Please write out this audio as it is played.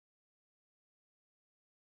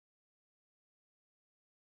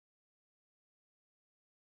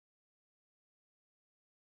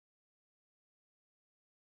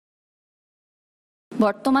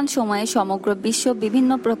বর্তমান সময়ে সমগ্র বিশ্ব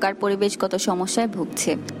বিভিন্ন প্রকার পরিবেশগত সমস্যায়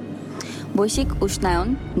ভুগছে। বৈশ্বিক উষ্ণায়ন,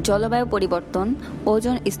 জলবায়ু পরিবর্তন,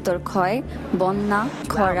 ওজোন স্তর ক্ষয়, বন্যা,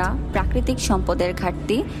 খরা, প্রাকৃতিক সম্পদের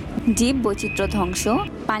ঘাটতি, জীব বৈচিত্র্য ধ্বংস,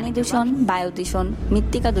 পানি দূষণ, বায়ু দূষণ,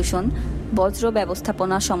 মৃত্তিকা দূষণ, বজ্র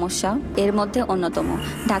ব্যবস্থাপনা সমস্যা এর মধ্যে অন্যতম।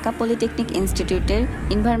 ঢাকা পলিটেকনিক ইনস্টিটিউটের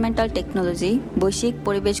এনভায়রনমেন্টাল টেকনোলজি বৈশ্বিক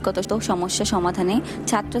পরিবেশগত সমস্যা সমাধানে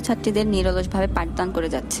ছাত্রছাত্রীদের নিরলসভাবে পাঠদান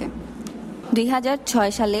করে যাচ্ছে।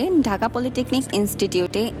 2006 সালে ঢাকা পলিটেকনিক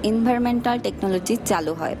ইনস্টিটিউটে এনভায়রনমেন্টাল টেকনোলজি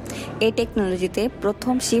চালু হয়। এই টেকনোলজিতে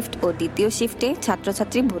প্রথম শিফট ও দ্বিতীয় শিফটে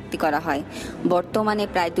ছাত্রছাত্রী ভর্তি করা হয়। বর্তমানে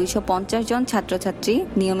প্রায় 250 জন ছাত্রছাত্রী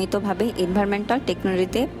নিয়মিতভাবে এনভায়রনমেন্টাল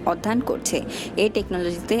টেকনোলজিতে অধ্যয়ন করছে। এই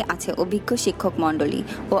টেকনোলজিতে আছে অভিজ্ঞ শিক্ষক মণ্ডলী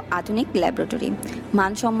ও আধুনিক ল্যাবরেটরি।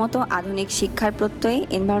 মানসম্মত আধুনিক শিক্ষার প্রত্যয়ে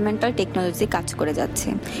এনভায়রনমেন্টাল টেকনোলজি কাজ করে যাচ্ছে।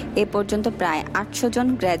 এ পর্যন্ত প্রায় 800 জন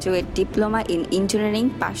গ্র্যাজুয়েট ডিপ্লোমা ইন ইঞ্জিনিয়ারিং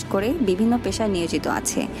পাশ করে বিভিন্ন পেশায় নিয়োজিত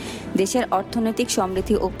আছে। দেশের অর্থনৈতিক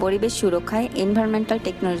সমৃদ্ধি ও পরিবেশ সুরক্ষায় এনভায়রনমেন্টাল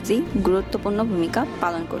টেকনোলজি গুরুত্বপূর্ণ ভূমিকা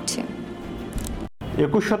পালন করছে।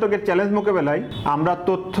 21 শতকের চ্যালেঞ্জ মোকাবেলায় আমরা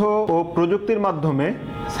তথ্য ও প্রযুক্তির মাধ্যমে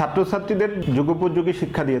ছাত্রছাত্রীদের যুগোপযোগী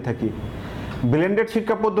শিক্ষা দিয়ে থাকি। ব্লেন্ডেড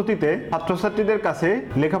শিক্ষা পদ্ধতিতে ছাত্রছাত্রীদের কাছে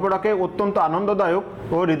লেখাপড়াকে অত্যন্ত আনন্দদায়ক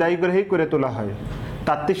ও হৃদয়গ্রাহী করে তোলা হয়।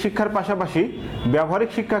 তাত্ত্বিক শিক্ষার পাশাপাশি ব্যবহারিক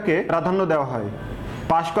শিক্ষাকে প্রাধান্য দেওয়া হয়।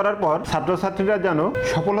 পাশ করার পর ছাত্রছাত্রীরা যেন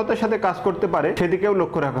সফলতার সাথে কাজ করতে পারে সেদিকেও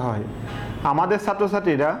লক্ষ্য রাখা হয়। আমাদের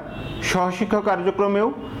ছাত্রছাত্রীরা সহশিক্ষা কার্যক্রমেও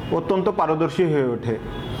অত্যন্ত পারদর্শী হয়ে ওঠে।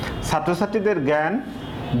 ছাত্রছাত্রীদের জ্ঞান,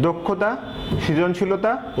 দক্ষতা,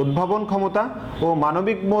 সৃজনশীলতা, উদ্ভাবন ক্ষমতা ও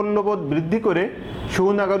মানবিক মূল্যবোধ বৃদ্ধি করে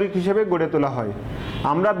সুনাগরিক হিসেবে গড়ে তোলা হয়।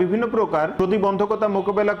 আমরা বিভিন্ন প্রকার প্রতিবন্ধকতা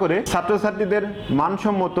মোকাবেলা করে ছাত্রছাত্রীদের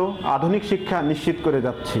মানসম্মত আধুনিক শিক্ষা নিশ্চিত করে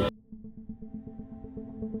যাচ্ছি।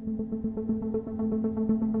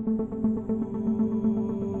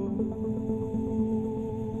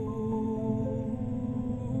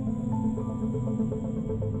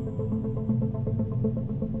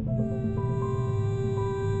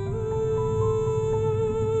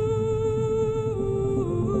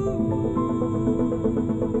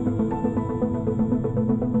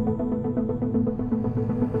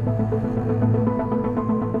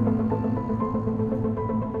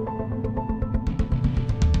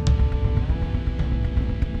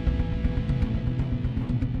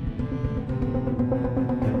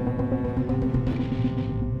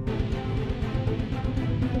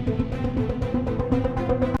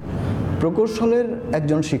 প্রকৌশলের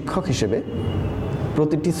একজন শিক্ষক হিসেবে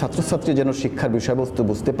প্রতিটি ছাত্রছাত্রী যেন শিক্ষার বিষয়বস্তু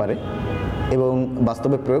বুঝতে পারে এবং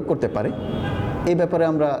বাস্তবে প্রয়োগ করতে পারে, এই ব্যাপারে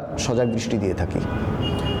আমরা সজাগ দৃষ্টি দিয়ে থাকি।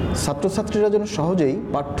 ছাত্রছাত্রীরা যেন সহজেই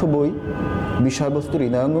পাঠ্য বই বিষয়বস্তুর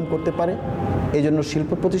হৃদয়ঙ্গম করতে পারে, এই জন্য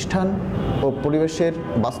শিল্প প্রতিষ্ঠান ও পরিবেশের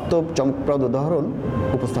বাস্তব চমকপ্রদ উদাহরণ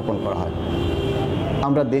উপস্থাপন করা হয়।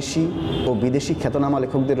 আমরা দেশি ও বিদেশি খ্যাতনামা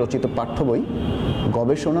লেখকদের রচিত পাঠ্য বই,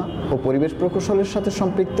 গবেষণা ও পরিবেশ প্রকৌশলের সাথে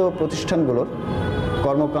সম্পৃক্ত প্রতিষ্ঠানগুলোর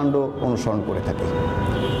কর্মকাণ্ড অনুসরণ করে থাকি।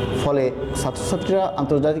 ফলে ছাত্রছাত্রীরা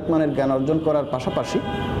আন্তর্জাতিক মানের জ্ঞান অর্জন করার পাশাপাশি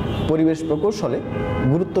পরিবেশ প্রকৌশলে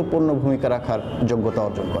গুরুত্বপূর্ণ ভূমিকা রাখার যোগ্যতা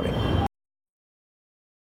অর্জন করে।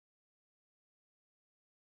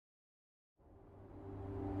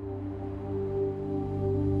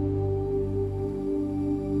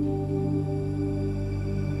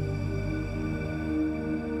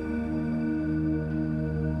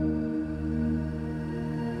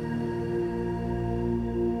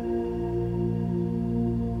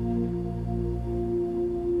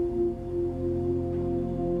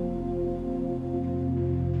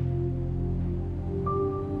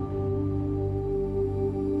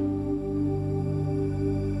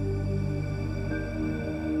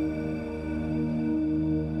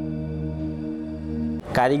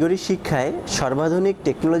 কারিগরি শিক্ষায় সর্বাধুনিক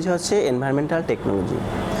টেকনোলজি হচ্ছে এনভায়রনমেন্টাল টেকনোলজি।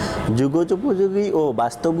 যুগোপযোগী ও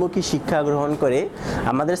বাস্তবমুখী শিক্ষা গ্রহণ করে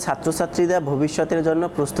আমাদের ছাত্রছাত্রীরা ভবিষ্যতের জন্য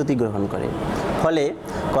প্রস্তুতি গ্রহণ করে, ফলে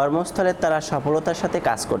কর্মস্থলে তারা সফলতার সাথে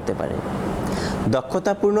কাজ করতে পারে।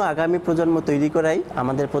 দক্ষতাপূর্ণ আগামী প্রজন্ম তৈরি করাই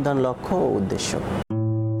আমাদের প্রধান লক্ষ্য ও উদ্দেশ্য।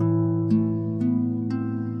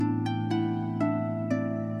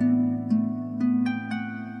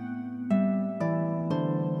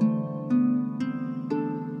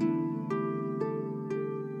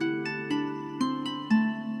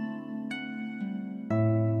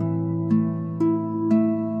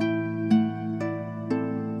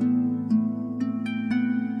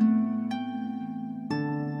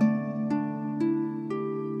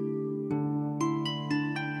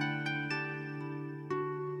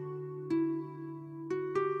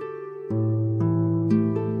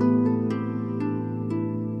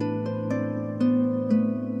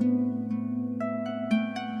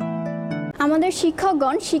 আমাদের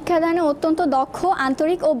শিক্ষকগণ শিক্ষাদানে অত্যন্ত দক্ষ,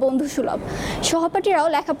 আন্তরিক ও বন্ধুসুলভ। সহপাঠীরাও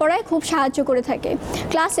লেখাপড়ায় খুব সাহায্য করে থাকে।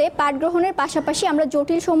 ক্লাসে পাঠ গ্রহণের পাশাপাশি আমরা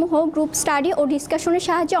জটিলসমূহ গ্রুপ স্টাডি ও ডিসকাশনের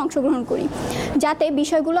সাহায্যে অংশগ্রহণ করি, যাতে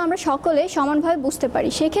বিষয়গুলো আমরা সকলে সমানভাবে বুঝতে পারি।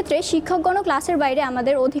 সেক্ষেত্রে শিক্ষকগণও ক্লাসের বাইরে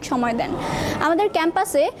আমাদের অধিক সময় দেন। আমাদের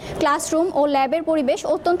ক্যাম্পাসে ক্লাসরুম ও ল্যাবের পরিবেশ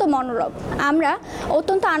অত্যন্ত মনোরম। আমরা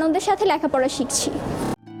অত্যন্ত আনন্দের সাথে লেখাপড়া শিখছি।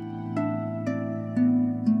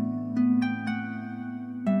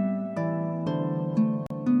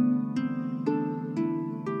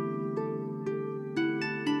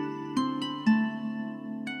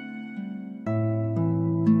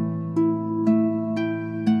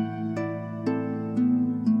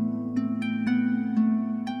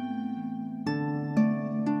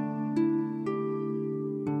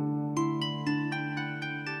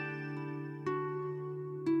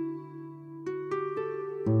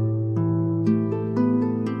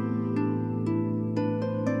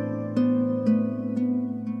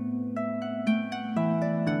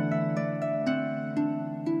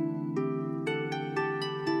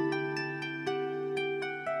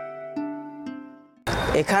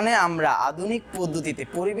 এখানে আমরা আধুনিক পদ্ধতিতে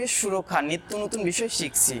পরিবেশ সুরক্ষা নিত্য নতুন বিষয়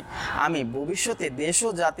শিখছি। আমি ভবিষ্যতে দেশ ও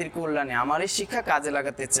জাতির কল্যাণে আমার এই শিক্ষা কাজে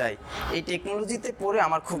লাগাতে চাই। এই টেকনোলজিতে পড়ে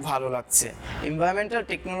আমার খুব ভালো লাগছে। এনভায়রনমেন্টাল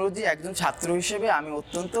টেকনোলজি একজন ছাত্র হিসেবে আমি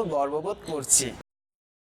অত্যন্ত গর্ববোধ করছি।